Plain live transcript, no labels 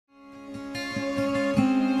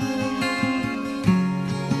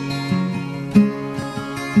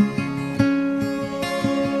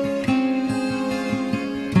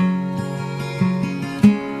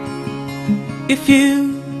If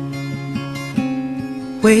you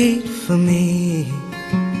wait for me,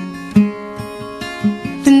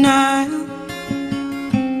 then I'll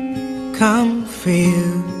come for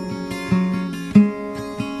you.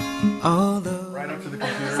 Although Right up to the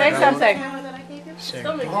computer. Say something.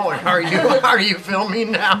 Oh, are you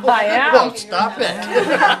filming now? I am. Well, stop it.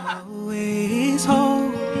 always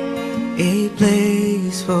hold a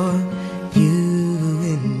place for you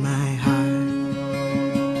in my heart.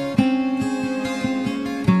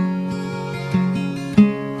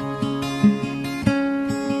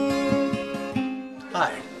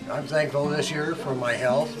 Hi, I'm thankful this year for my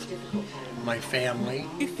health, my family,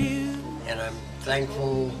 and I'm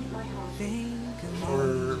thankful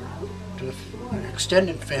for the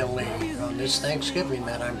extended family on this Thanksgiving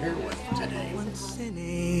that I'm here with today. Once in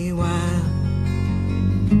a while,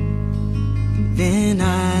 then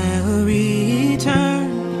I'll return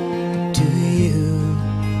to you.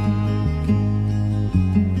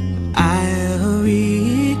 I'll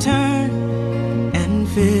return and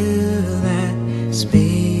fill that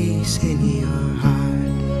space in your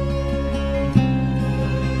heart.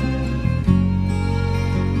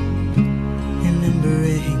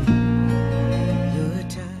 Remembering your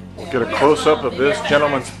time. Get a close-up of this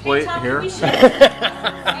gentleman's plate here.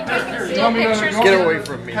 Get away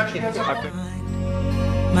from me.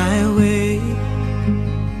 My way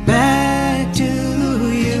back to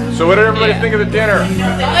you. So what did everybody think of the dinner?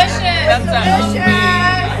 Delicious.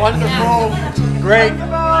 Wonderful. Great.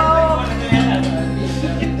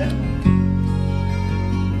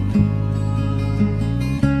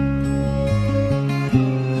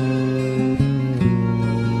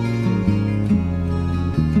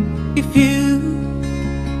 If you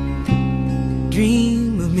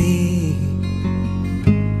dream of me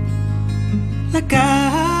like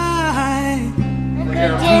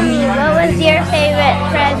Jimmy, what was your favorite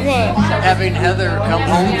present? Having Heather come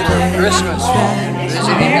home for Christmas,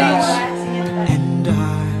 visiting us. and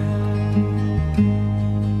are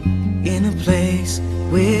in a place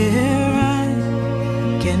where I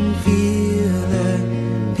can feel the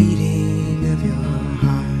beating of your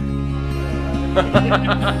heart.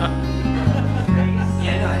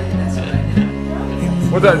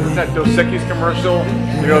 What's that Dos Equis commercial?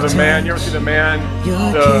 You know the man, you ever see the man?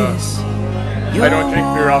 I don't drink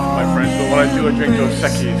beer often, my friend, but when I do, I drink Dos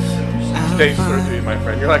Equis. Stay surgery, my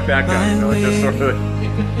friend. You're like that guy, you know, just sort of.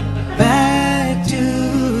 Back to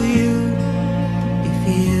you if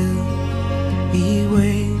you be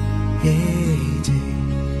waiting.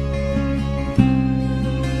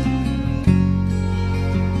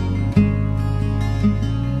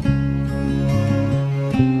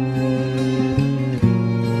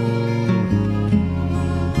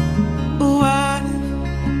 Oh, I've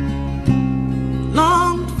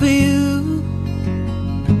longed for you,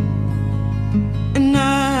 and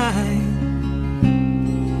I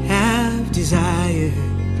have desired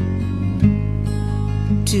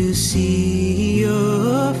to see